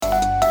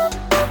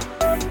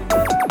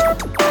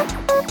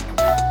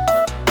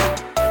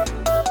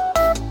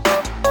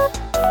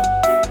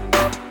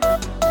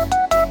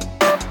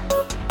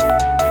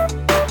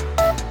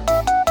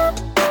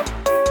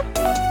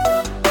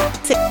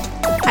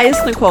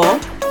Nicole.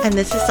 And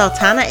this is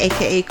Sultana,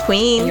 aka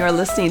Queen. And you're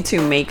listening to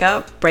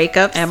Makeup,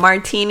 Breakups, and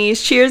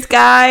Martinis. Cheers,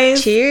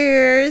 guys.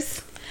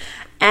 Cheers.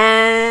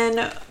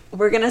 And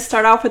we're going to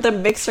start off with a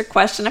mixer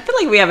question. I feel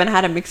like we haven't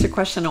had a mixer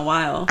question in a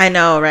while. I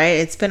know,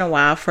 right? It's been a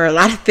while for a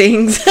lot of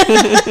things.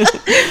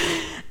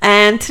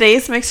 And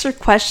today's mixer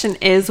question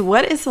is,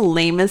 what is the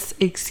lamest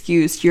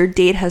excuse your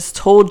date has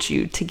told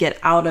you to get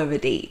out of a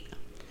date?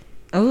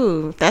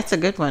 Oh, that's a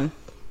good one.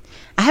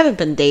 I haven't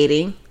been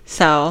dating,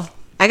 so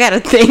I gotta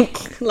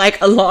think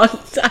like a long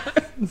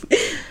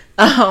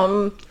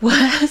time.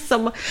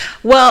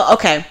 Well,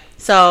 okay.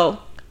 So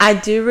I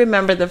do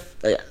remember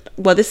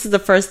this is the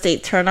first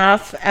date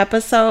turnoff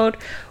episode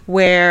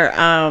where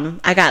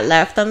I got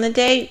left on the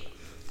date.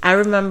 I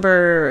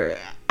remember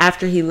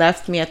after he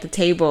left me at the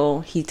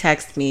table, he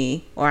texted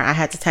me, or I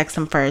had to text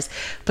him first,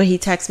 but he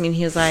texted me and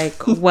he was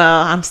like,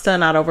 well, I'm still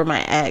not over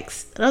my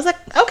ex. And I was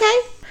like, okay.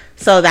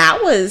 So that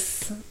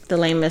was the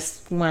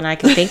lamest one I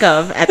can think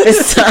of at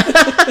this time.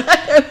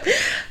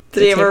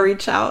 Did he ever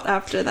reach out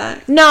after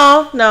that?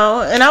 No.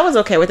 And I was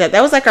okay with that.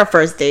 That was like our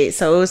first date.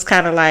 So it was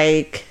kind of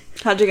like...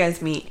 How'd you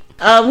guys meet?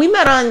 We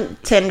met on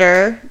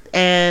Tinder,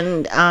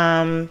 and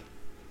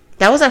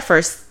that was our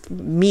first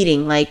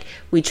meeting. Like,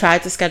 we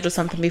tried to schedule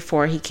something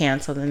before he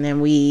canceled, and then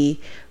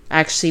we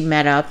actually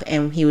met up,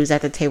 and he was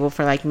at the table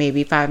for like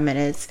maybe 5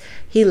 minutes.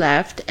 He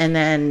left, and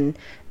then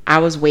I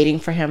was waiting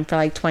for him for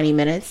like 20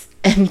 minutes,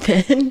 and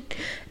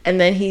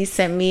then he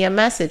sent me a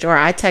message, or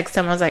I texted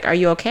him. I was like, are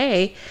you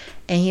okay?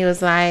 And he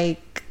was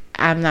like,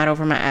 I'm not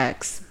over my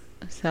ex.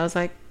 So I was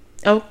like,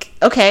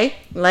 okay.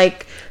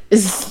 Like,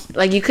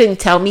 you couldn't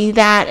tell me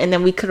that, and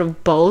then we could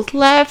have both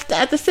left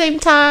at the same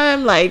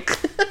time. Like,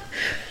 so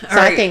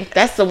right. I think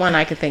that's the one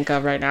I can think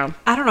of right now.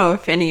 I don't know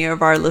if any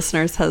of our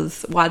listeners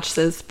has watched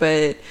this,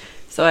 but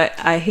so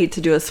I hate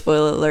to do a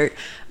spoiler alert,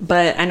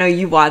 but I know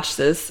you watched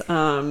this.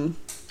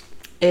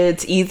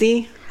 It's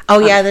Easy. Oh,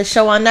 yeah, the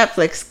show on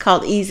Netflix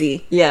called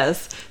Easy.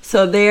 Yes.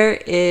 So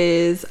there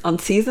is, on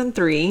season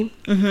 3,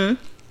 episode,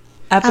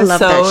 I love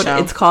that show.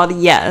 It's called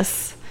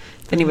Yes,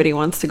 if anybody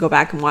wants to go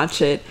back and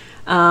watch it.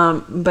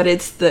 But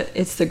it's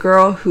the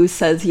girl who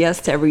says yes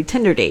to every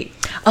Tinder date.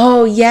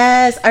 Oh,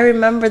 yes. I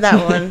remember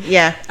that one.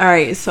 Yeah. All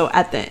right. So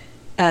at the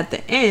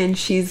end,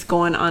 she's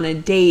going on a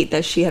date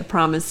that she had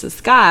promised this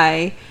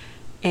guy.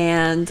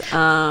 And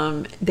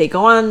they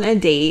go on a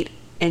date.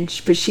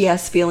 But she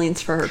has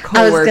feelings for her coworker.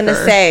 I was gonna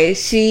say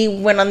she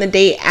went on the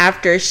date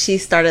after she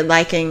started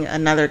liking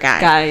another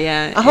guy.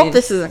 Yeah. I hope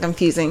this isn't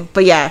confusing,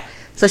 but yeah.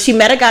 So she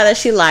met a guy that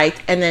she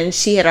liked, and then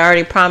she had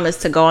already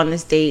promised to go on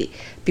this date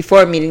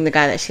before meeting the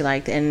guy that she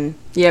liked. And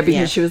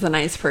because she was a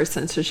nice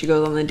person, so she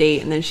goes on the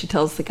date, and then she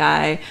tells the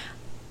guy,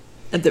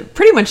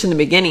 pretty much in the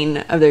beginning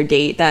of their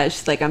date, that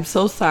she's like, I'm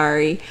so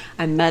sorry,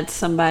 I met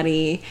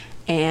somebody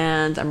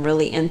and I'm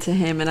really into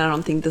him, and I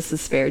don't think this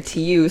is fair to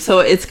you. So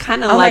it's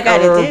kind of like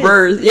a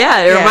reverse.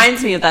 Yeah, it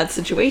reminds me of that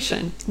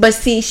situation. But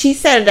see, she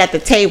said it at the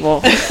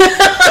table.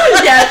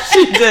 Yeah,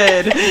 she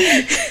did.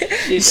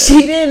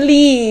 She didn't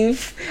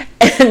leave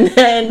and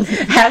then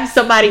have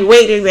somebody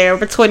waiting there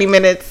for 20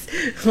 minutes.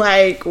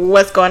 Like,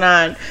 what's going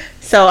on?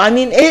 So I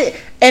mean,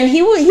 and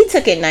he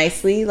took it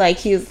nicely. Like,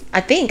 he was, I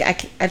feel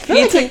like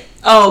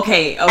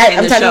okay.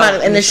 I'm talking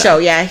about in the show.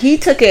 Yeah, he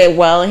took it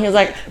well, and he was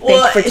like,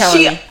 "Thanks for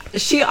telling me."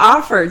 She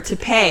offered to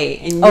pay,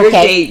 and your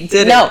date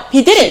didn't. No,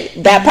 he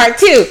didn't. That part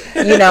too.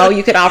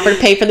 You could offer to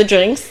pay for the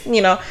drinks.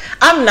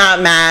 I'm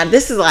not mad.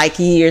 This is like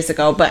years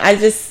ago, but I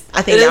think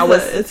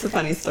it's a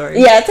funny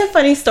story. Yeah, it's a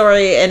funny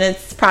story, and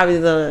it's probably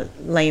the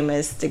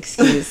lamest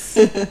excuse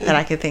that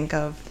I could think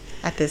of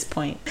at this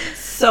point.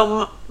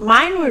 So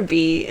mine would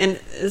be, and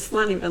it's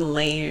not even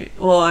lame.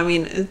 Well, I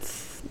mean, to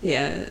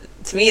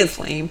me it's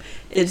lame.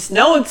 It's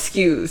no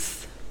excuse.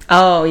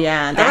 Oh,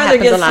 yeah, that I'd rather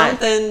happens get a lot.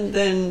 something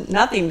than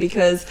nothing,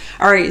 because,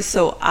 all right,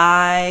 so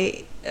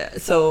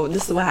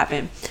this is what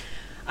happened.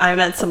 I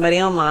met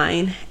somebody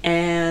online,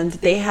 and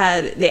they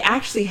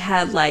actually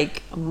had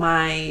like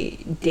my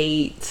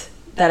date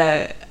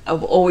that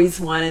I've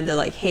always wanted to,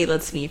 like, hey,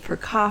 let's meet for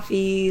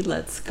coffee,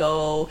 let's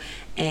go,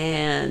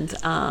 and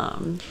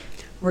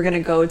we're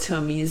gonna go to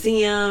a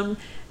museum.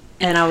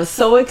 And I was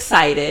so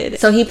excited.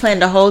 So he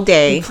planned a whole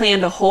day.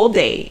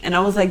 And I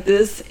was like,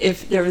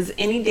 if there was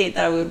any date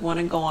that I would want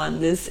to go on,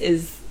 this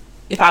is,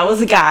 if I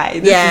was a guy,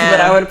 this is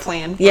what I would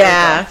plan for.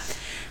 Yeah.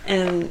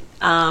 And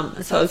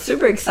so I was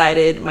super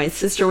excited. My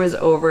sister was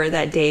over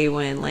that day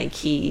when, like,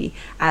 he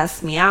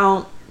asked me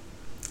out.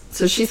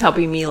 So she's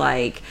helping me,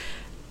 like,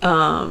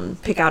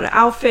 pick out an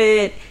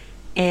outfit.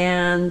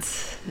 And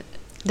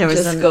there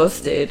was just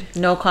ghosted.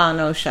 No call,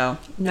 no show.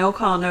 No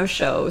call, no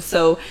show.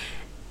 So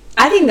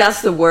I think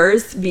that's the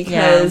worst,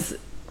 because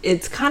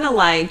it's kind of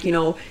like,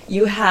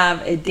 you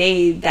have a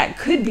day that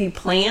could be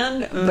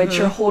planned, but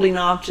you're holding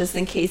off just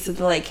in case of,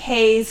 like,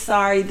 hey,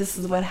 sorry, this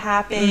is what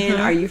happened.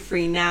 Are you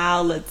free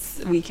now?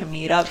 We can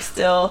meet up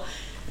still.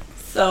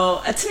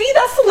 So to me,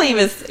 that's the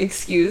lamest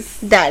excuse.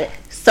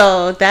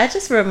 So that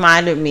just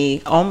reminded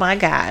me, oh my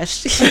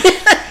gosh.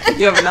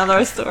 You have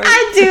another story?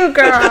 I do,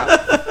 girl.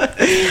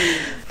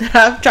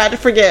 I'm trying to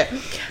forget.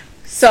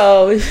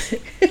 So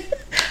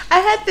I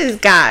had this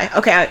guy.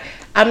 Okay,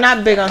 I'm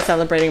not big on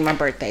celebrating my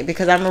birthday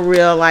because I'm a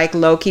real like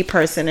low key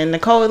person. And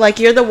Nicole, like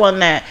you're the one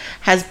that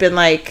has been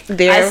like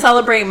there. I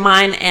celebrate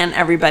mine and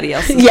everybody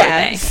else's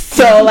birthday.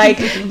 So like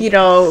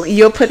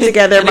you'll put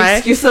together An my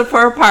excuse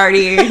for a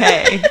party.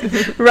 Hey,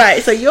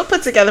 right. So you'll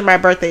put together my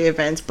birthday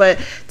events, but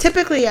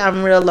typically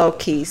I'm real low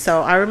key.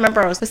 So I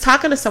remember I was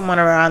talking to someone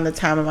around the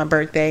time of my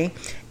birthday,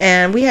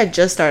 and we had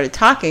just started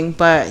talking,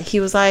 but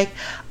he was like,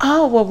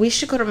 "Oh, well, we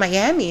should go to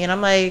Miami," and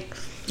I'm like,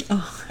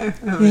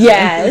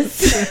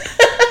 "Yes."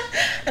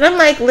 And I'm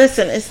like,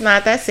 listen, it's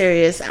not that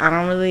serious.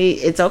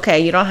 It's okay.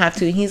 You don't have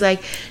to. And he's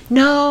like,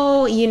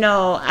 no,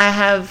 I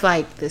have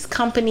like this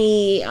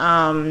company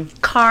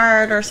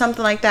card or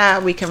something like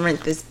that. We can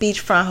rent this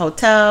beachfront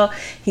hotel.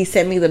 He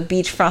sent me the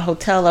beachfront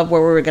hotel of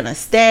where we were going to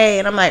stay.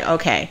 And I'm like,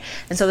 okay.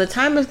 And so the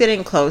time was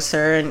getting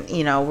closer and,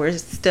 we're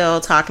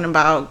still talking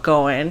about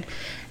going.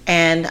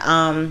 And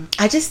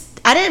I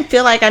didn't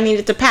feel like I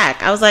needed to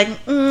pack. I was like,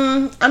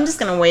 I'm just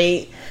going to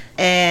wait.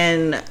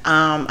 And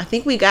I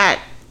think we got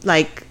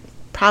like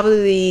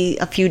probably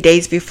a few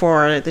days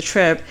before the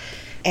trip,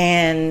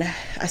 and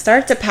I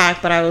started to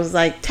pack, but I was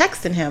like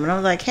texting him and I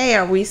was like, hey,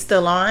 are we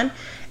still on?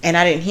 And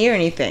I didn't hear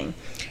anything.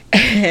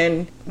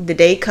 And the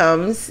day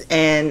comes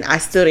and I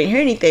still didn't hear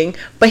anything,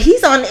 but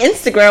he's on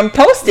Instagram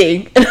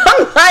posting, and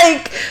I'm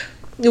like,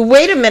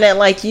 wait a minute,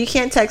 like you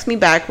can't text me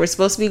back. We're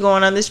supposed to be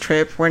going on this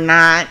trip. We're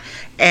not.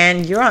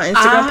 And you're on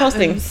Instagram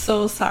posting. I'm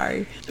so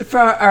sorry.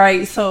 All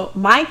right, so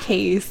my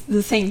case,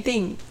 the same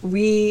thing.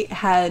 We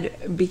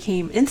had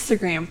became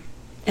Instagram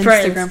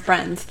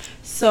friends.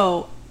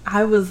 So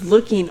I was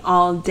looking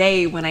all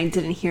day when I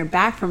didn't hear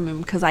back from him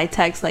because I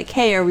text like,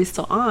 hey, are we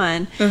still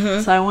on?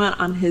 Mm-hmm. So I went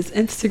on his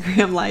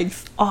Instagram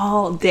likes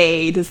all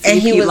day to see and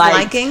if he was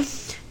liking.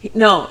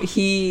 No,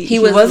 he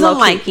wasn't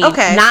liking.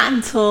 Okay. Not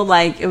until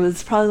like it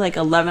was probably like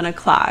 11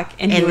 o'clock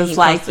and he was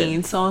liking.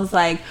 Posted. So I was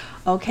like,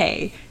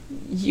 okay,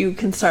 you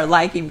can start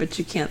liking, but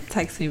you can't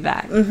text me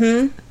back.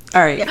 Mm-hmm.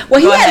 All right. Yeah. Well,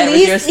 he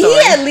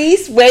at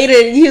least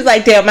waited. He was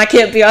like, damn, I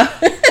can't be on.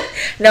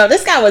 No,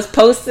 this guy was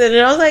posted,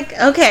 and I was like,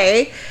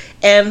 okay.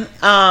 And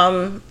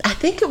I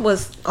think it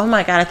was, oh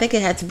my God, I think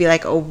it had to be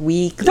like a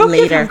week later. Don't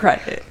give him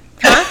credit.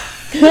 Huh?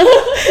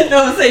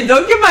 No, I'm saying,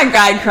 don't give my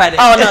guy credit.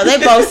 Oh, no, they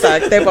both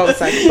suck.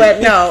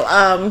 But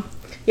no,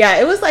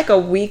 yeah, it was like a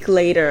week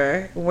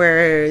later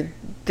where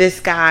this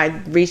guy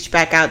reached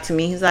back out to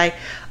me. He's like,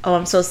 oh,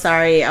 I'm so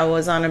sorry. I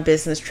was on a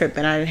business trip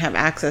and I didn't have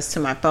access to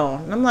my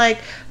phone. And I'm like,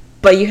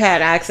 but you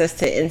had access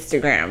to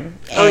Instagram.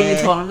 Oh, you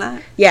told him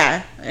that?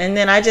 Yeah. And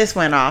then I just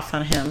went off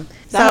on him.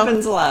 That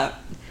happens a lot.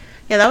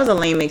 Yeah, that was a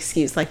lame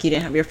excuse. Like you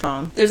didn't have your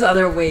phone. There's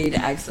other way to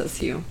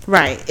access you.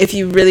 Right. If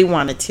you really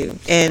wanted to.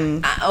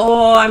 And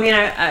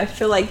I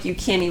feel like you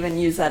can't even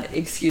use that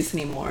excuse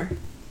anymore.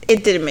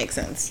 It didn't make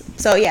sense.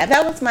 So yeah,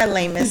 that was my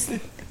lamest.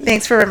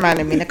 Thanks for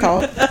reminding me,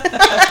 Nicole.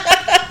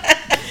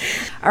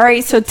 All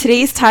right, so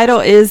today's title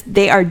is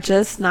They Are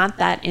Just Not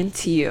That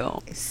Into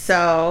You.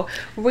 So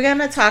we're going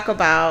to talk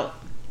about,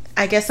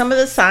 I guess, some of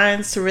the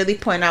signs to really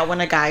point out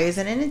when a guy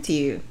isn't into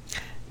you.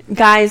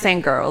 Guys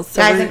and girls.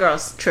 So guys and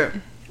girls, true.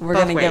 We're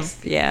going to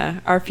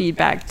give, our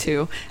feedback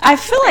too. I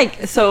feel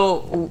like,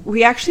 so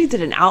we actually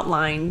did an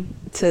outline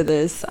to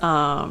this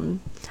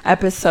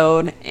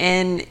episode,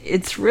 and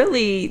it's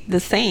really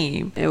the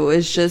same. It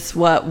was just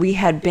what we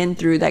had been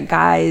through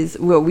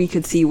what we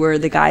could see where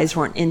the guys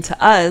weren't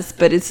into us,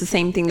 but it's the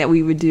same thing that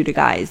we would do to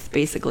guys,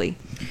 basically.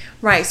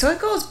 Right. So it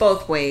goes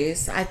both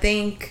ways. I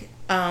think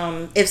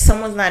if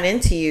someone's not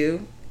into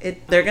you,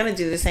 they're going to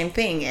do the same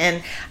thing.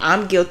 And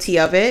I'm guilty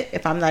of it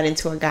if I'm not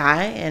into a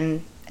guy.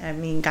 And I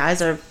mean, guys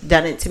have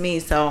done it to me.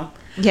 So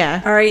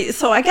yeah. All right.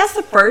 So I guess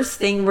the first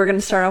thing, we're going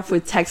to start off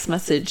with text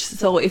message.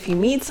 So if you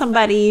meet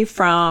somebody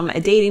from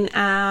a dating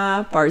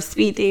app or a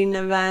speed dating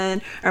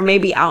event, or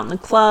maybe out in the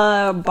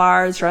club,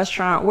 bars,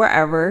 restaurant,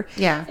 wherever.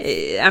 Yeah.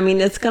 I mean,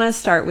 it's going to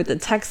start with a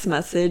text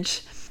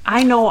message.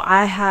 I know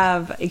I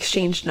have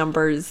exchanged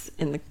numbers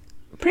in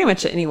pretty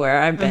much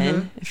anywhere I've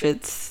been, if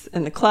it's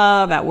in the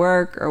club, at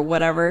work, or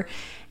whatever.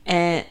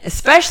 And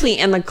especially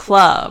in the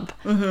club,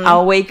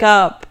 I'll wake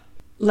up.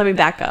 Let me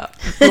back up.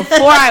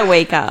 Before I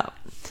wake up,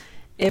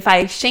 if I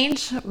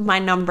exchange my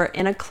number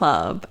in a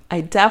club,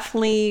 I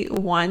definitely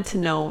want to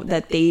know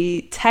that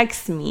they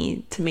text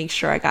me to make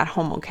sure I got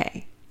home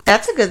okay.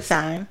 That's a good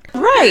sign.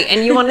 Right.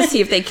 And you want to see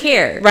if they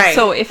care. Right.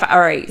 So if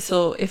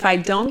I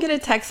don't get a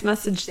text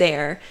message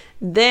there,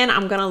 then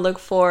I'm going to look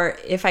for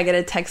if I get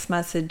a text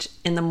message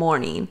in the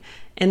morning.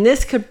 And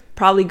this could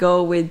probably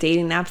go with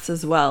dating apps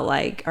as well.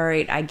 Like, all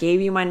right, I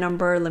gave you my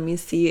number. Let me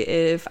see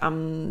if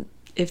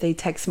they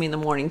text me in the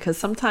morning. Because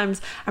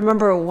sometimes, I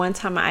remember one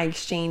time I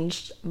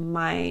exchanged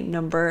my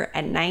number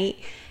at night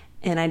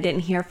and I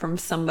didn't hear from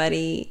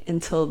somebody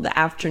until the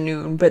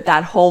afternoon. But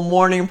that whole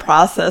morning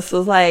process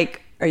was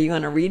like, are you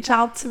going to reach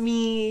out to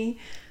me?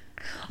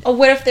 Or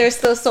what if they're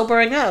still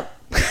sobering up?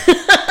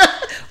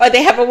 Or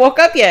they haven't woke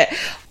up yet?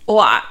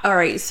 Well, all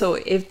right. So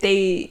if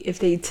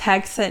they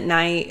text at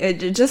night,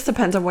 it just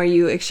depends on where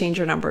you exchange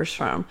your numbers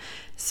from.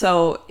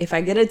 So if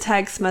I get a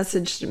text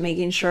message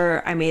making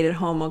sure I made it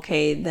home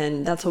okay,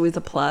 then that's always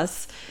a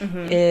plus.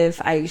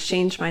 If I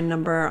exchange my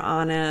number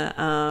on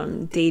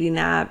a dating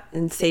app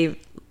and say,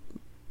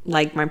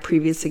 like my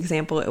previous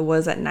example, it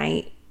was at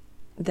night,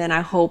 then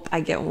I hope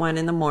I get one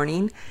in the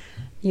morning.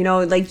 You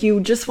know, like you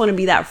just want to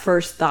be that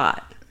first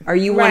thought, or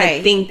you want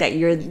to think that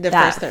you're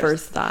that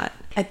first thought.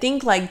 I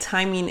think like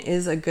timing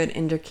is a good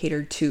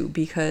indicator too,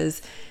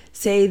 because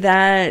say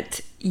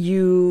that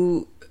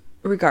you,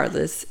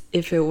 regardless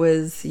if it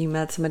was you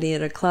met somebody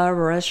at a club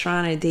or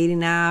restaurant, a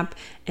dating app,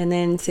 and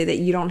then say that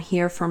you don't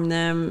hear from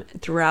them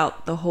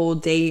throughout the whole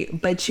day,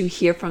 but you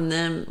hear from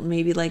them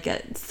maybe like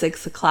at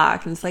 6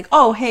 o'clock, and it's like,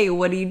 oh, hey,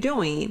 what are you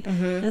doing?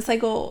 And it's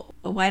like, oh,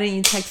 why didn't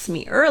you text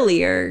me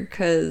earlier?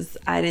 Because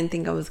I didn't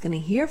think I was going to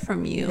hear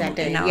from you that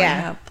day. And now I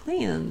have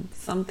plans,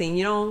 something,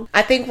 you know.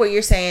 I think what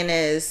you're saying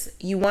is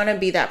you want to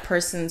be that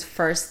person's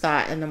first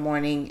thought in the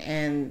morning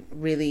and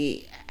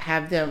really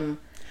have them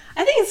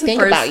I think it's the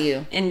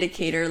first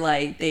indicator,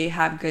 like they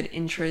have good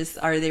interests.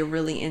 Are they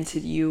really into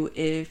you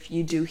if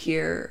you do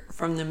hear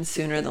from them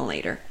sooner than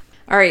later?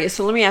 All right,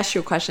 so let me ask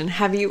you a question.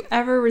 Have you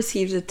ever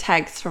received a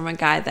text from a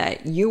guy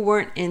that you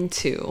weren't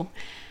into?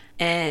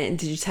 And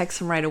did you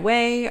text him right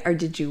away, or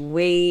did you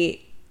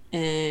wait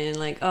and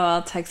like, oh,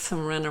 I'll text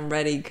him when I'm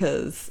ready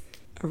because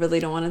I really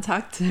don't want to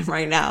talk to him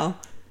right now?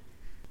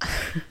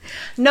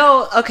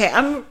 No,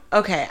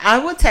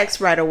 I would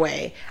text right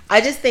away. I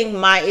just think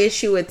my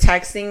issue with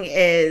texting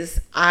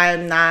is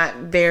I'm not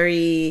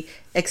very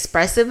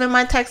expressive in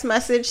my text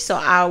message, so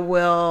I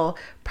will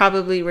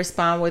probably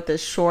respond with a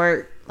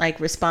short like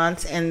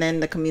response, and then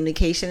the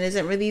communication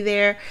isn't really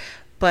there.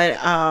 But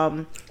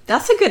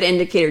that's a good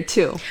indicator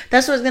too.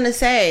 That's what I was gonna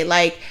say.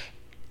 Like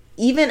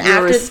even your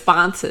after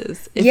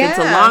responses, if it's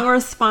a long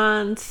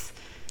response,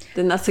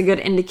 then that's a good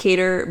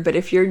indicator. But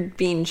if you're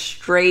being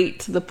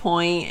straight to the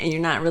point and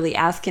you're not really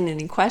asking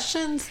any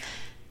questions,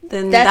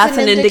 then that's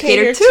an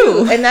indicator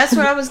too. And that's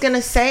what I was going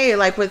to say.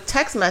 Like with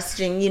text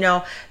messaging, you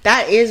know,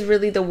 that is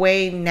really the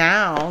way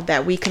now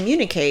that we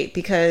communicate,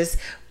 because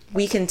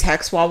we can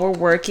text while we're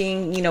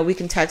working, you know, we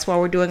can text while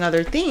we're doing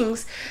other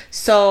things.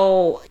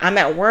 So I'm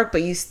at work,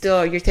 but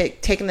you're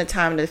taking the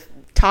time to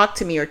talk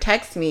to me or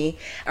text me.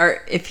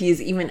 Or if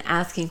he's even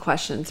asking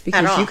questions,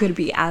 because you could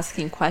be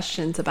asking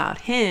questions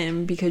about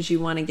him because you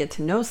want to get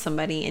to know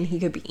somebody, and he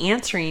could be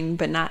answering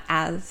but not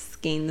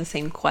asking the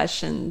same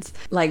questions,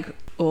 like,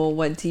 well,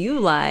 what do you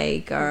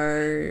like,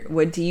 or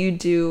what do you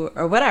do,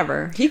 or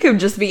whatever. He could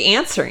just be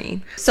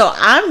answering. So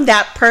I'm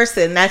that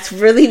person that's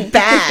really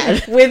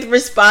bad with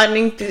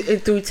responding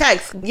through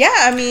text. Yeah,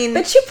 I mean,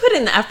 but you put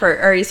in the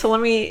effort. All right, so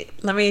let me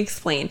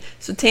explain.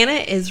 So Tana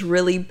is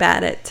really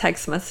bad at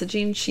text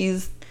messaging.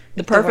 She's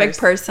the perfect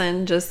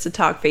person just to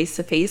talk face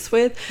to face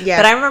with. Yeah.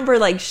 But I remember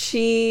like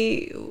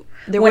there's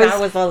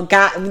a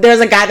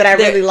guy that I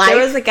really liked.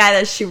 There was a guy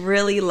that she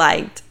really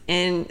liked.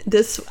 And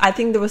I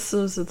think this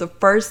was the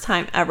first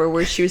time ever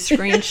where she was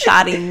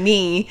screenshotting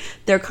me,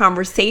 their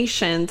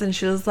conversations, and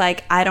she was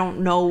like, I don't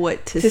know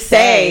what to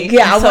say.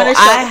 Yeah, so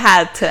I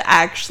had to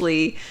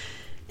actually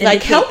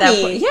like help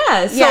me.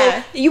 Yeah,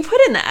 so you put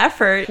in the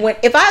effort.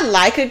 If I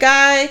like a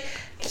guy,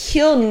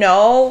 he'll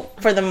know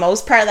for the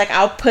most part. Like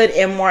I'll put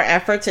in more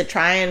effort to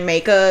try and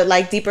make a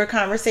like deeper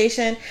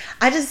conversation.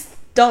 I just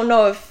don't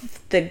know if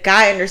the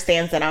guy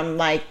understands that I'm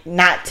like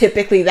not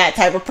typically that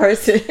type of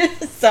person.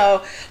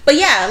 So, but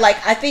yeah, like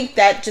I think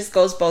that just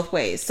goes both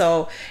ways.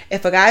 So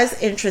if a guy's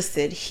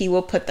interested, he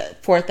will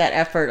put forth that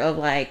effort of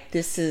like,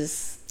 this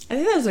is. I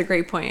think that's a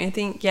great point. I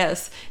think,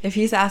 yes, if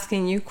he's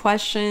asking you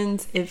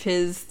questions, if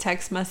his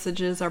text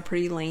messages are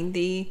pretty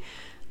lengthy,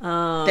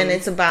 then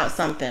it's about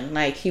something.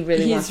 Like he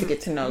really wants to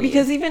get to know you.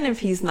 Because even if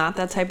he's not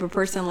that type of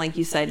person, like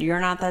you said, you're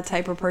not that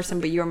type of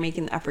person, but you're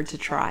making the effort to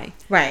try.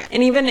 Right.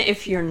 And even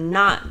if you're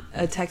not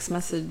a text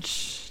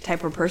message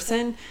type of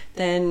person,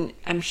 then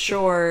I'm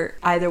sure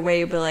either way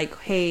you'll be like,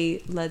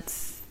 hey,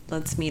 let's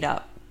meet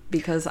up,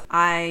 because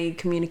I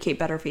communicate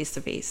better face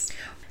to face.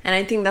 And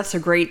I think that's a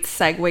great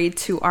segue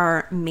to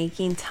our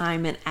making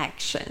time and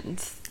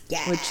actions.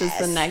 Yes. Which is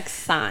the next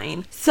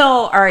sign. So,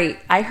 all right,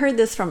 I heard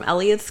this from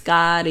Elliot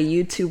Scott, a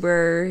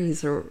YouTuber.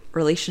 He's a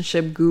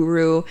relationship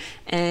guru.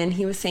 And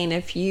he was saying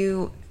if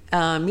you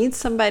meet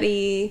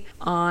somebody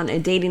on a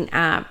dating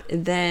app,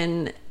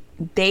 then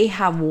they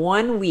have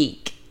 1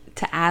 week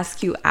to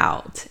ask you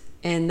out.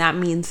 And that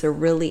means they're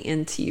really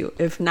into you.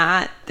 If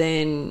not,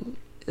 then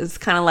it's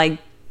kind of like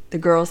the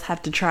girls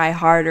have to try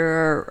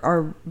harder,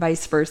 or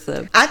vice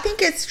versa. I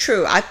think it's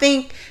true. I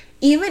think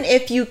even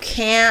if you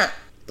can't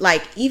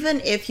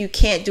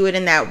do it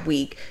in that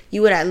week,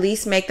 you would at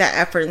least make that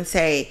effort and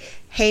say,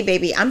 hey,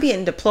 baby, I'm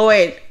being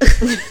deployed,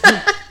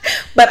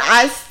 but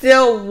I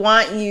still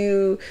want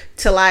you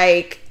to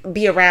like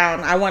be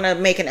around. I want to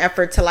make an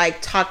effort to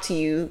like talk to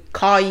you,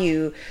 call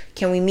you.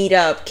 Can we meet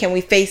up? Can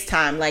we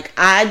FaceTime? Like,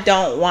 I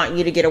don't want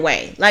you to get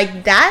away.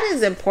 Like, that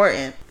is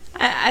important.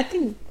 I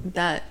think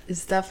that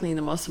is definitely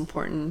the most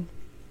important,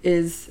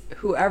 is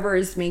whoever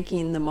is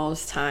making the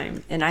most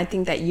time. And I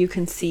think that you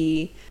can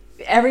see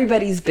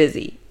everybody's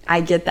busy.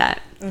 I get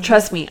that. Mm-hmm.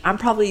 Trust me, I'm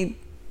probably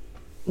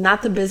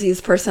not the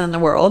busiest person in the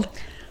world,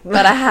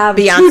 but I have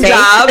Beyonce. 2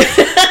 jobs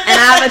and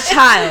I have a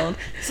child.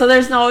 So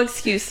there's no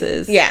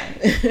excuses. Yeah.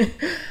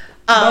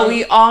 But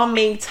we all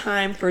make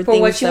time for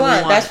things what you that want.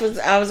 we want. That's what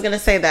I was gonna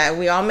say. That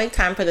we all make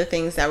time for the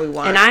things that we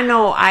want. And I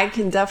know I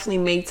can definitely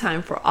make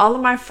time for all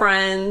of my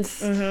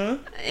friends,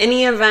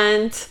 any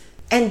event.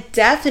 And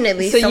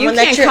definitely So someone you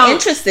that can't you're come,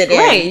 interested in.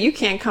 Right. You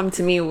can't come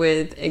to me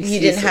with excuses. You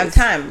didn't have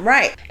time.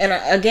 Right. And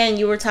again,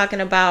 you were talking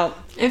about...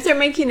 If they're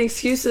making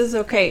excuses,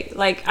 okay.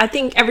 Like, I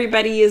think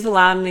everybody is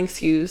allowed an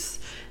excuse.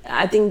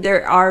 I think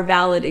there are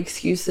valid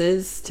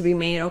excuses to be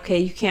made. Okay,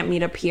 you can't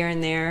meet up here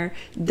and there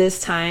this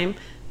time.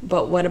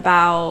 But what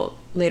about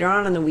later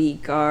on in the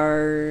week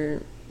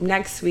or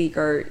next week?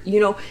 Or,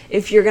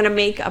 if you're going to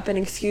make up an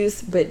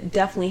excuse, but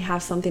definitely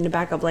have something to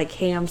back up. Like,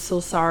 hey, I'm so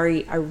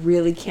sorry. I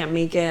really can't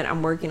make it.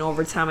 I'm working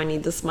overtime. I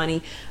need this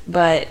money.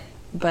 But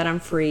I'm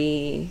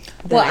free.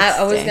 Well,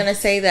 I was going to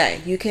say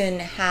that you can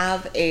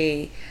have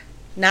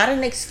not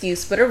an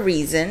excuse, but a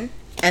reason.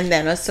 And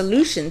then a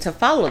solution to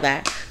follow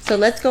that. So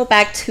let's go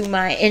back to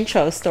my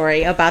intro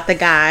story about the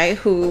guy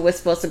who was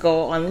supposed to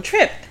go on the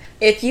trip.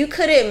 If you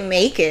couldn't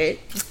make it...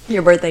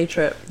 Your birthday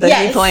trip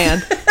that you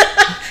planned.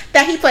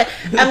 That he planned.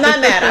 I'm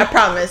not mad. I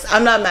promise.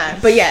 I'm not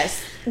mad. But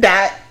yes,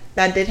 that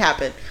did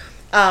happen.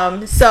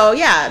 So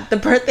yeah, the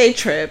birthday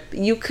trip.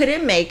 You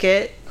couldn't make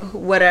it,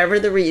 whatever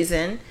the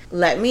reason.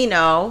 Let me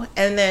know.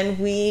 And then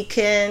we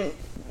can...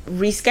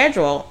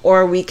 reschedule,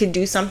 or we could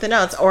do something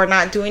else, or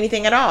not do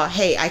anything at all.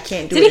 Hey, I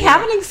can't do it. Did he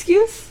have an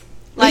excuse?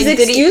 Like, his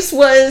excuse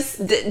was...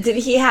 Did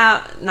he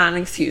have... Not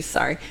an excuse,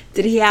 sorry.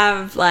 Did he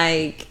have,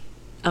 like,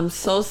 I'm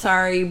so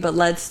sorry, but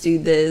let's do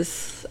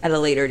this at a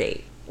later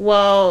date?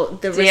 Well,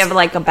 did he have,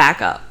 like, a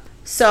backup?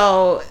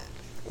 So,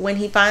 when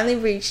he finally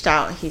reached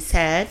out, he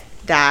said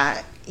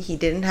that he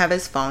didn't have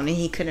his phone and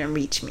he couldn't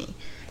reach me.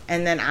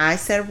 And then I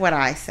said what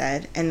I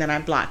said, and then I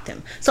blocked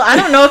him. So, I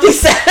don't know if he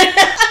said...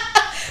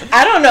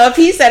 I don't know if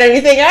he said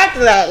anything after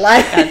that.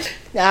 Like,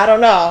 I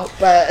don't know,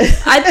 but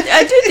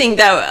I do think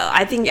that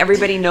I think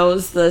everybody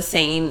knows the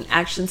saying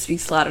 "action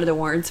speaks louder than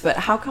words." But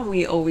how come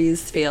we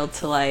always fail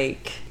to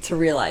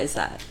realize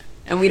that,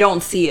 and we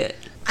don't see it?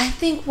 I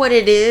think what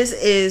it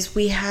is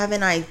we have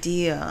an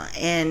idea,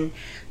 and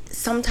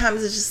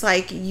sometimes it's just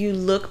like you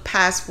look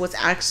past what's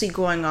actually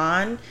going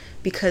on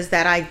because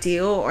that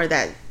ideal or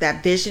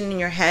that vision in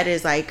your head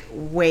is like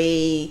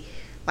way.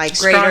 Like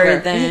greater stronger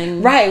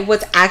than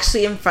what's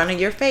actually in front of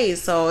your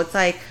face. So it's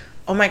like,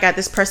 oh my God,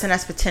 this person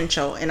has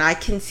potential and I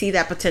can see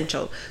that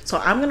potential. So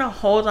I'm going to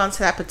hold on to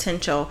that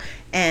potential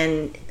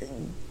and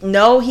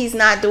no, he's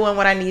not doing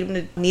what I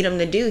need him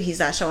to do. He's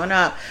not showing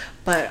up.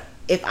 But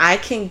if I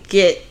can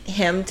get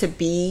him to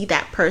be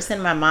that person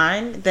in my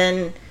mind,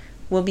 then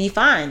we'll be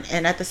fine.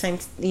 And at the same,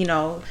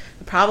 the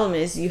problem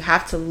is you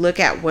have to look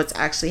at what's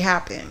actually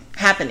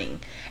happening.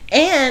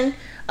 And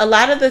a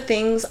lot of the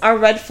things are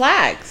red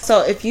flags.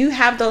 So if you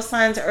have those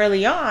signs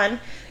early on,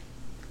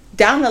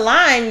 down the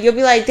line, you'll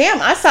be like,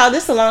 damn, I saw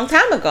this a long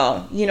time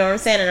ago. You know what I'm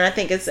saying? And I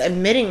think it's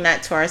admitting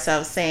that to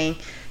ourselves, saying,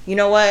 you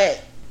know what?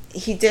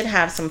 He did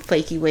have some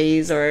flaky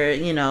ways or,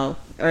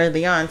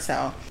 early on.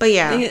 So, but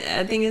yeah.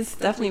 I think it's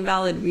definitely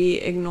valid. We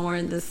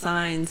ignore the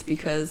signs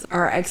because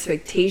our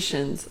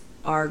expectations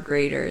are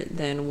greater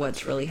than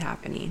what's really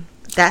happening.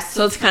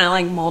 So it's kind of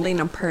like molding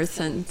a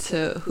person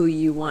to who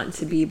you want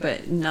to be,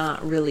 but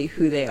not really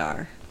who they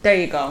are. There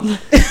you go.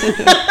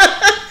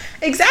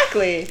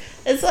 Exactly.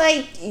 It's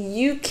like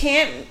you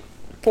can't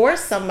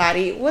force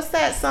somebody. What's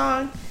that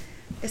song?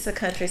 It's a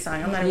country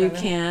song. I'm not You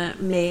can't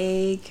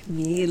make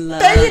me love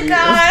There you go.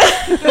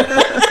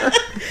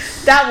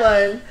 That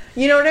one.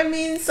 You know what I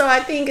mean? So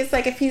I think it's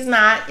like if he's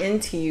not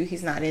into you,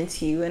 he's not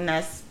into you, and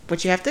that's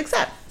what you have to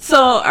accept. So,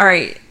 all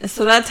right.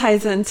 So that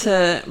ties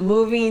into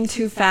moving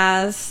too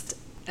fast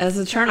as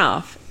a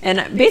turnoff.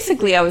 And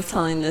basically, I was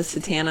telling this to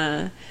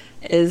Tana,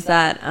 is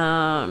that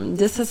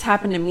this has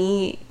happened to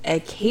me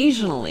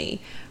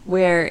occasionally,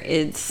 where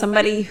it's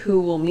somebody who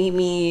will meet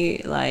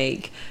me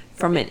like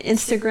from an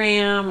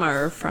Instagram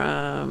or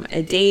from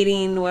a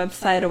dating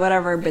website or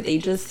whatever, but they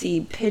just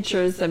see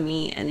pictures of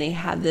me and they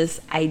have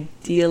this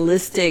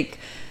idealistic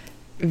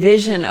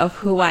vision of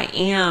who I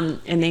am,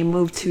 and they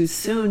move too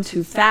soon,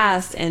 too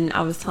fast. And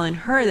I was telling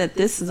her that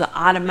this is an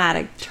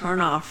automatic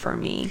turnoff for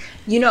me.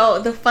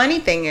 The funny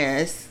thing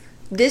is,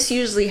 this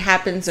usually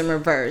happens in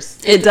reverse.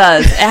 It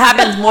does. It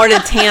happens more to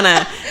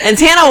Tana, and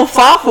Tana will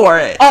fall for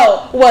it.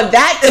 Oh, well,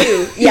 that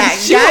too. Yeah,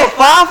 she will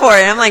fall for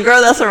it. I'm like,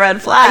 girl, that's a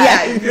red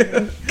flag.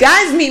 Yeah,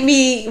 guys meet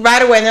me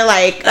right away, and they're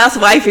like, "That's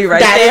wifey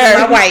right there.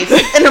 That is my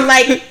wife." And I'm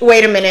like,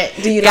 "Wait a minute,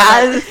 do you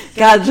know?"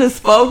 God just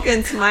spoke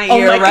into my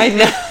ear right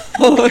now.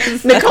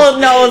 Nicole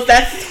knows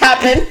that's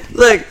happened.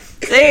 Look.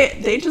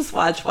 They just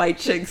watch White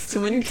Chicks too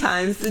many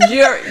times. Do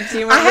you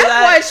remember that? I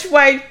have watched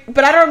White,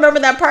 but I don't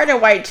remember that part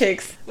of White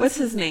Chicks. what's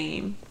his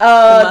name? The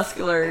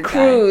muscular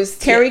Cruz,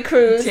 guy. Terry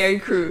Crews. Terry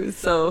Crews.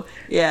 So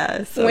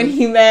yeah. So When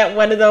he met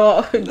one of the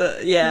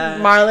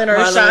Marlon or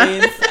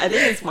Sean. I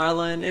think it's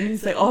Marlon, and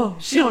he's like, "Oh,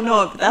 she don't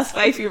know it, but that's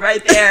wifey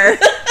right there."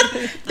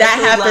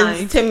 That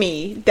happens to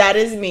me. That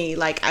is me.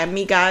 Like, I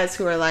meet guys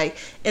who are like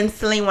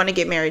instantly want to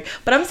get married,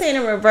 but I'm saying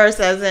in reverse,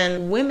 as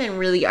in women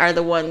really are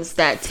the ones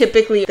that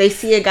typically they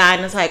see a guy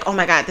and it's like, oh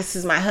my god, this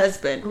is my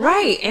husband,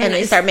 right? And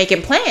they start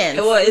making plans.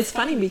 Well, it's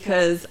funny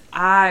because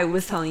I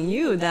was telling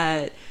you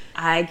that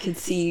I could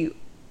see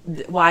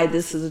why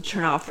this is a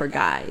turnoff for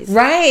guys,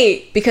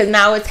 right? Because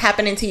now it's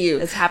happening to you.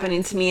 It's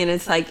happening to me, and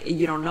it's like,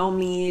 you don't know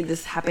me,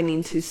 this is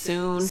happening too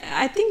soon.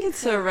 I think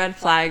it's a red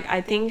flag. I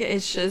think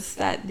it's just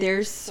that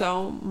there's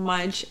so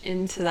much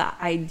into the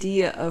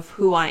idea of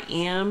who I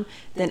am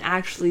than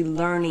actually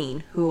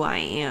learning who I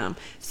am.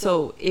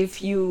 So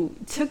if you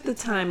took the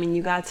time and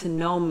you got to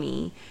know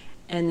me,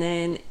 and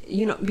then,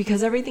 you know,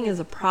 because everything is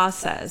a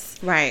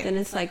process, right? Then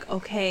it's like,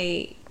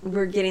 okay,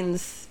 we're getting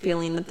this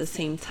feeling at the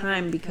same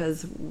time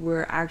because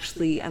we're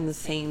actually on the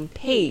same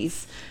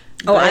pace.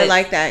 Oh, I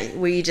like that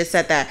where you just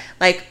said that.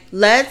 Like,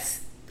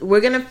 we're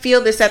gonna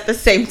feel this at the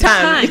same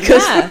time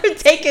because we're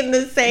taking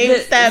the same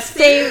steps.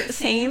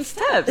 Same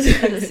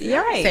steps.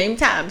 You're right. Same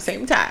time.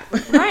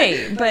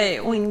 Right.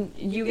 But when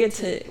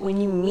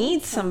you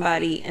meet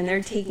somebody and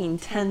they're taking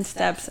 10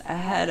 steps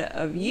ahead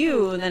of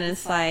you, then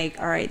it's like,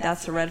 all right,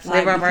 that's a red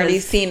flag. They've already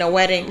seen a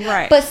wedding.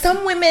 Right. But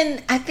some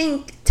women, I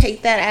think,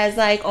 take that as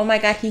like, oh my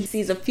god, he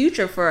sees a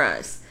future for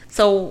us.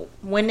 So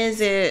when is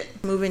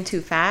it moving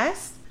too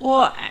fast?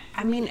 Well,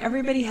 I mean,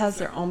 everybody has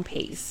their own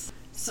pace.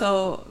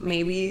 So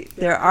maybe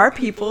there are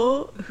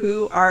people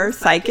who are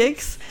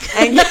psychics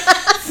and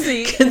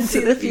can see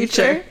the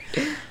future.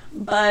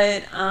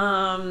 But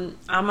I'm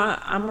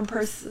a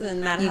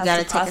person that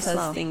has to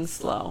process things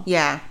slow.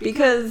 Yeah.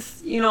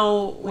 Because, you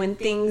know, when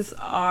things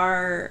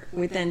are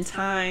within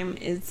time,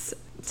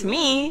 to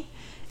me,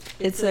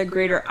 it's a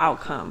greater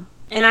outcome.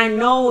 And I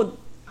know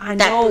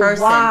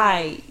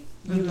why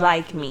you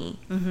like me.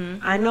 Mm-hmm.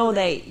 I know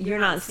that you're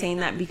not saying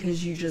that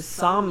because you just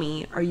saw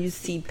me or you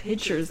see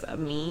pictures of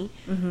me,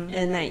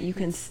 and that you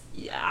can.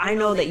 I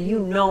know that you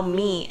know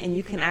me and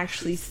you can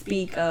actually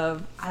speak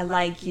of, I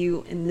like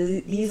you, and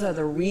these are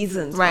the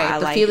reasons why I like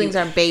you. Right, the feelings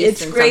are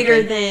based. It's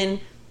greater than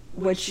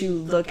what you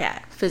look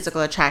at.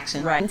 Physical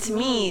attraction. Right. And to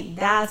me,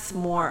 that's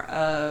more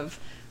of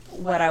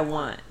what I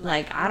want.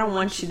 Like, I don't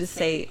want you to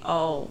say,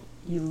 oh,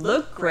 you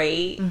look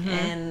great,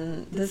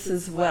 and this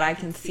is what I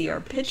can see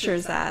our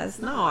pictures as.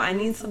 No, I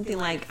need something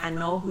like, I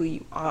know who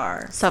you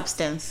are.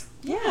 Substance.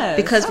 Yeah.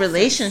 Because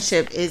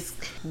relationship is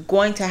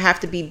going to have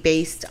to be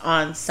based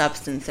on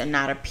substance and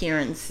not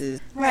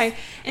appearances. Right.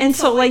 And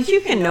so, like,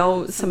 you can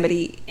know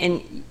somebody,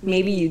 and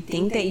maybe you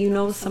think that you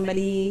know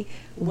somebody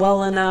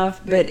well enough,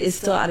 but it's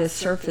still at a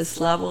surface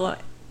level.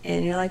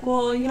 And you're like,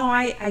 well, you know,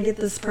 I get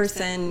this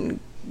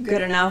person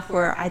good enough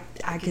where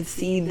I could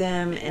see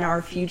them in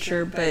our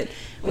future, but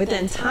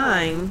within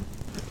time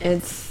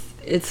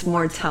it's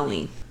more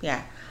telling.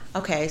 Yeah.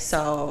 Okay,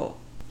 so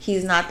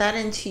he's not that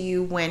into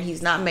you when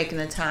he's not making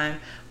the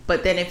time,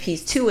 but then if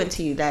he's too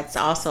into you, that's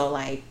also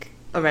like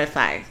a red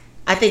flag.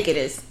 I think it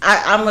is.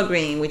 I'm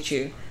agreeing with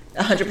you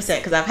 100%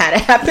 because I've had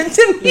it happen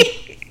to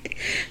me.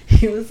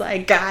 He was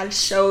like, God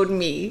showed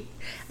me.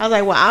 I was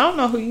like, well, I don't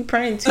know who you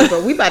praying to,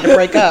 but we about to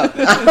break up.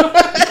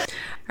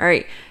 All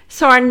right.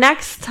 So our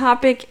next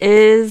topic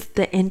is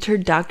the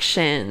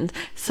introduction.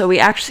 So we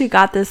actually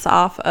got this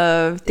off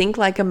of Think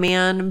Like a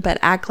Man, but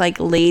Act Like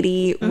a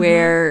Lady,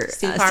 where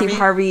Steve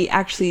Harvey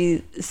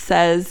actually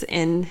says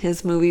in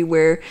his movie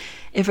where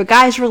if a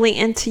guy's really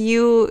into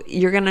you,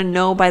 you're going to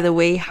know by the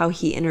way how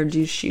he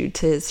introduced you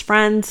to his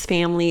friends,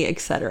 family,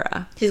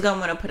 etc. He's going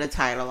to want to put a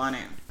title on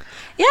it.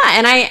 Yeah,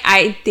 and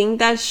I think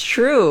that's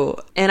true.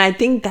 And I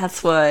think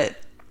that's what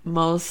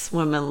most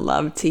women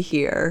love to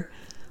hear.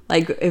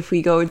 Like if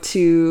we go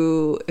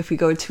to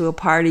a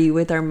party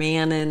with our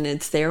man and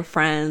it's their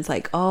friends,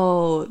 like,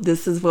 oh,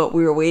 this is what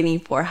we were waiting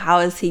for. How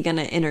is he going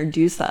to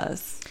introduce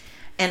us?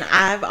 And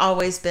I've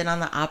always been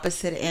on the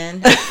opposite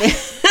end.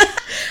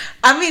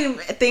 I mean,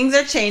 things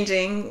are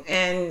changing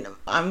and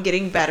I'm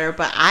getting better,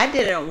 but I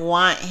didn't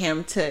want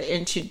him to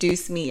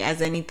introduce me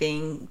as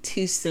anything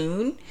too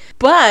soon.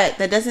 But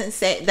that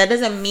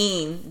doesn't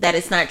mean that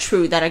it's not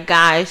true that a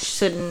guy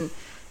shouldn't,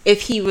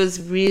 if he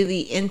was really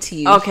into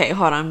you. Okay,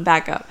 hold on,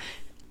 back up.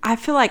 I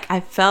feel like I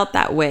felt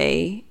that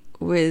way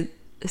with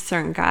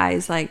certain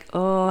guys, like,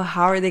 oh,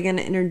 how are they going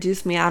to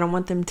introduce me? I don't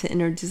want them to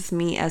introduce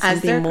me as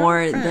something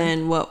more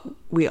than what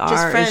we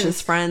are. It's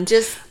just friends.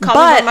 Just call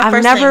me by my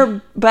first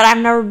name. But I've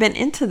never been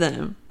into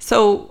them.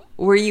 So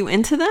were you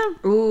into them?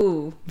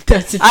 Ooh,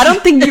 I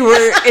don't think you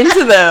were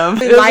into them.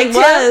 If it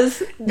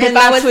was, then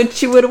that's what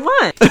you would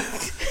want.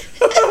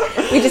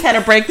 We just had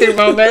a breakthrough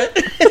moment.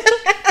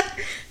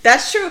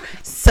 That's true.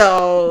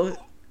 So,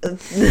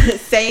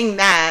 saying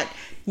that,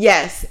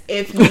 yes,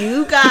 if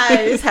you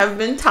guys have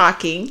been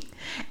talking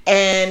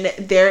and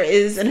there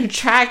is an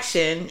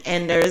attraction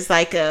and there's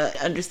like a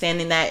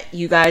understanding that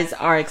you guys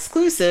are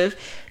exclusive,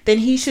 then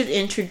he should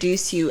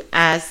introduce you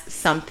as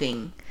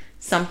something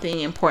something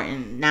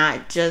important,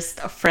 not just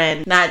a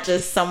friend, not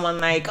just someone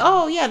like,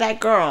 oh yeah, that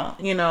girl,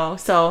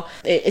 so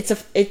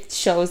it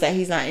shows that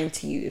he's not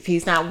into you if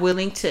he's not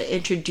willing to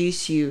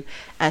introduce you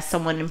as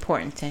someone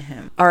important to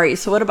him. All right,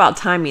 so what about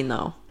timing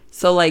though?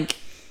 So like,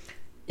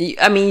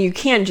 I mean, you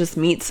can't just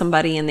meet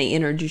somebody and they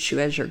introduce you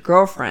as your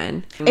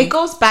girlfriend. It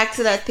goes back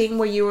to that thing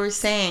where you were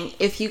saying,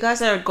 if you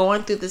guys are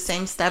going through the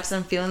same steps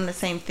and feeling the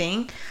same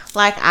thing,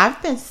 like I've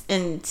been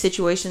in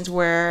situations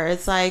where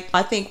it's like,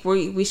 I think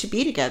we should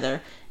be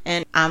together,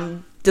 and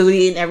I'm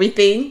deleting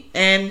everything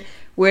and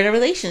we're in a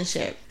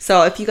relationship.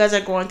 So if you guys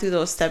are going through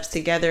those steps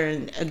together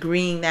and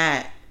agreeing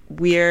that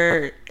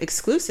we're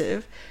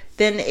exclusive,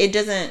 then it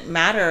doesn't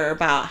matter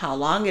about how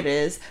long it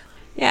is.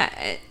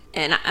 Yeah,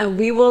 and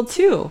we will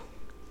too.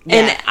 Yeah.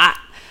 And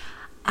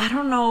I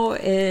don't know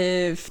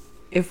if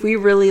we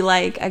really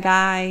like a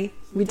guy,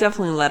 we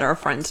definitely let our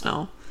friends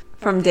know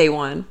from day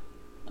one.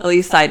 At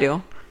least I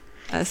do.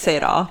 I say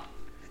it all.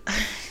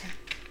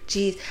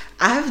 Jeez,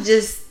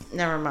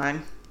 never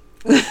mind.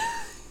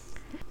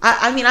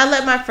 I mean, I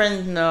let my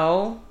friends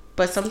know,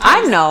 but sometimes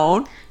I've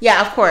known. Yeah,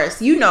 of course,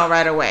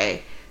 right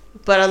away.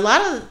 But a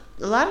lot of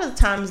the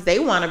times they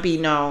want to be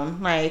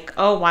known. Like,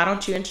 oh, why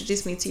don't you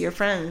introduce me to your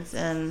friends?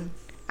 And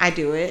I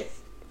do it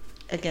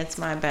against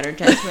my better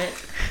judgment.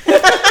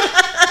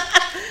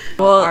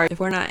 Well, if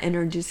we're not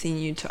introducing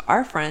you to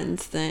our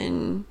friends,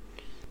 then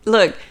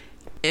look,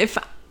 if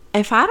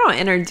I don't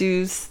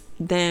introduce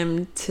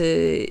them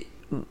to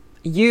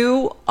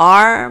you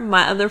or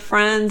my other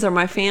friends or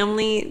my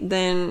family,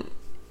 then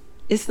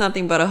it's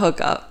nothing but a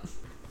hookup.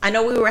 I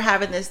know we were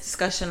having this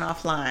discussion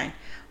offline,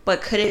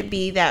 but could it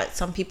be that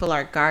some people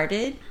are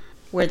guarded,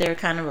 where they're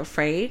kind of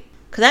afraid?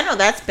 Because I know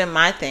that's been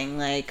my thing.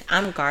 Like,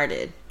 I'm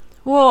guarded.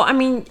 Well, I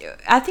mean,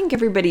 I think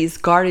everybody's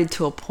guarded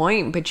to a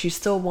point, but you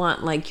still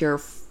want like your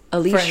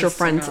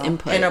friends'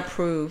 input and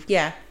approve.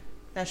 Yeah,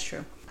 that's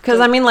true. Because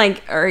I mean,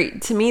 like, all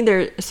right, to me,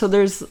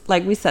 there's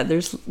like we said,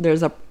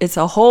 it's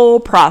a whole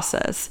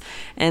process,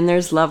 and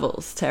there's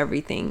levels to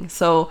everything.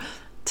 So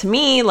to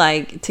me,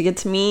 like, to get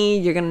to me,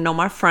 you're gonna know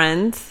my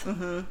friends,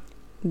 mm-hmm.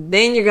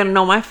 then you're gonna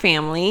know my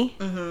family,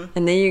 mm-hmm.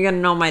 and then you're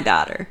gonna know my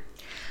daughter.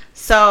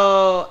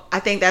 So I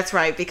think that's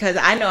right, because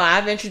I know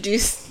I've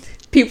introduced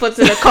people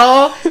to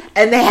Nicole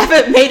and they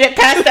haven't made it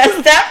past that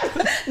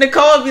step.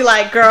 Nicole will be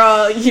like,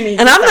 girl, you need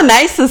to I'm the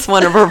nicest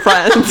one of her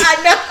friends.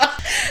 I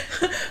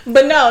know.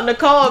 But no,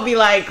 Nicole will be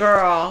like,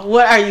 girl,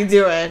 what are you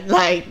doing?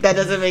 Like, that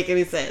doesn't make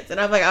any sense. And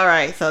I'm like, all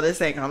right, so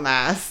this ain't gonna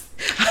last.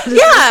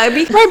 Yeah,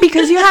 right,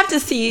 because you have to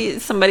see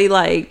somebody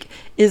like,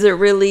 is it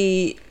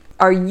really,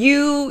 are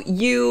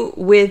you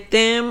with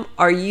them?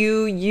 Are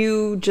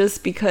you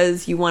just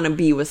because you want to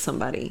be with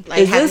somebody? Like,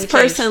 is this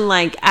person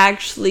like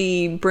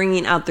actually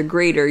bringing out the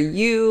greater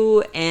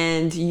you,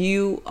 and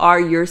you are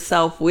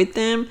yourself with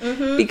them?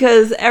 Mm-hmm.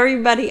 Because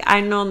everybody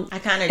I know, I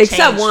kind of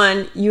except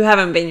one, you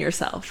haven't been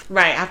yourself.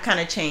 Right, I've kind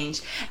of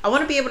changed. I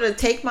want to be able to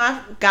take my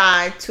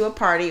guy to a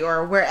party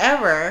or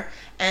wherever,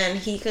 and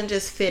he can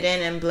just fit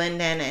in and blend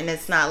in, and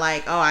it's not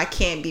like, oh, I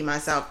can't be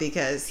myself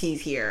because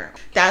he's here.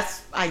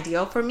 That's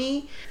ideal for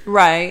me.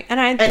 Right. And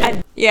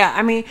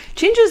I mean,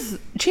 change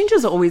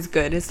is always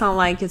good. It's not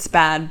like it's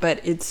bad,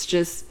 but it's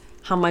just,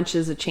 how much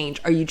is a change?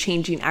 Are you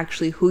changing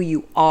actually who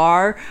you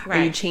are? Right.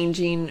 Are you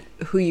changing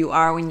who you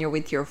are when you're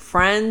with your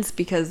friends?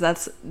 Because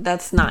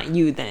that's not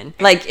you then.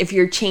 Like, if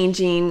you're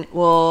changing,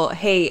 well,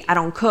 hey, I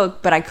don't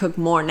cook, but I cook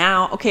more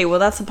now. Okay, well,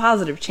 that's a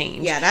positive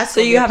change. Yeah, that's so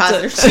you have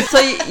positive change. So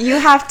you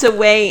have to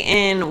weigh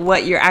in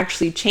what you're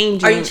actually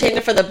changing. Are you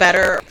changing for the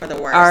better or for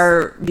the worse?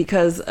 Or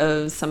because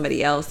of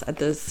somebody else at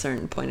this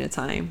certain point in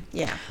time.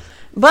 Yeah.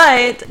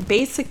 But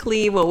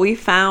basically what we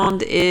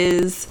found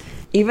is,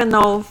 even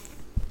though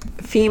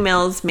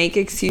females make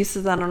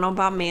excuses, I don't know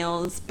about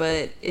males,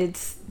 but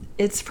it's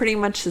pretty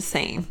much the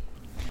same.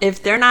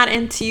 If they're not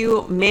into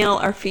you, male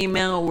or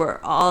female,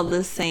 we're all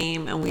the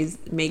same, and we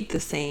make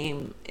the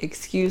same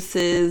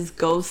excuses,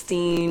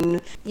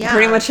 ghosting,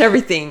 pretty much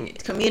everything.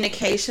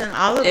 Communication,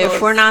 all of those.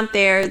 If we're not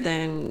there,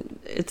 then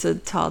it's a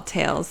tall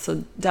tale.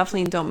 So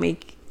definitely don't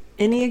make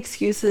any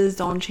excuses.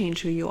 Don't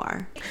change who you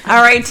are.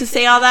 All right, to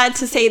say all that,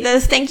 to say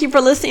this, thank you for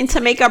listening to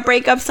Makeup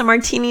Breakups and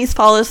Martinis.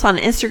 Follow us on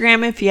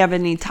Instagram if you have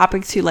any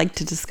topics you'd like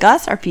to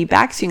discuss or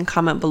feedback, so you can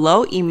comment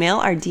below,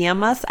 email, or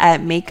DM us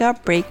at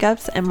Makeup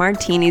Breakups and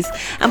Martinis.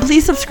 And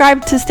please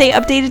subscribe to stay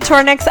updated to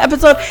our next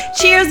episode.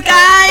 Cheers,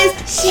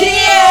 guys.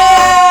 Cheers.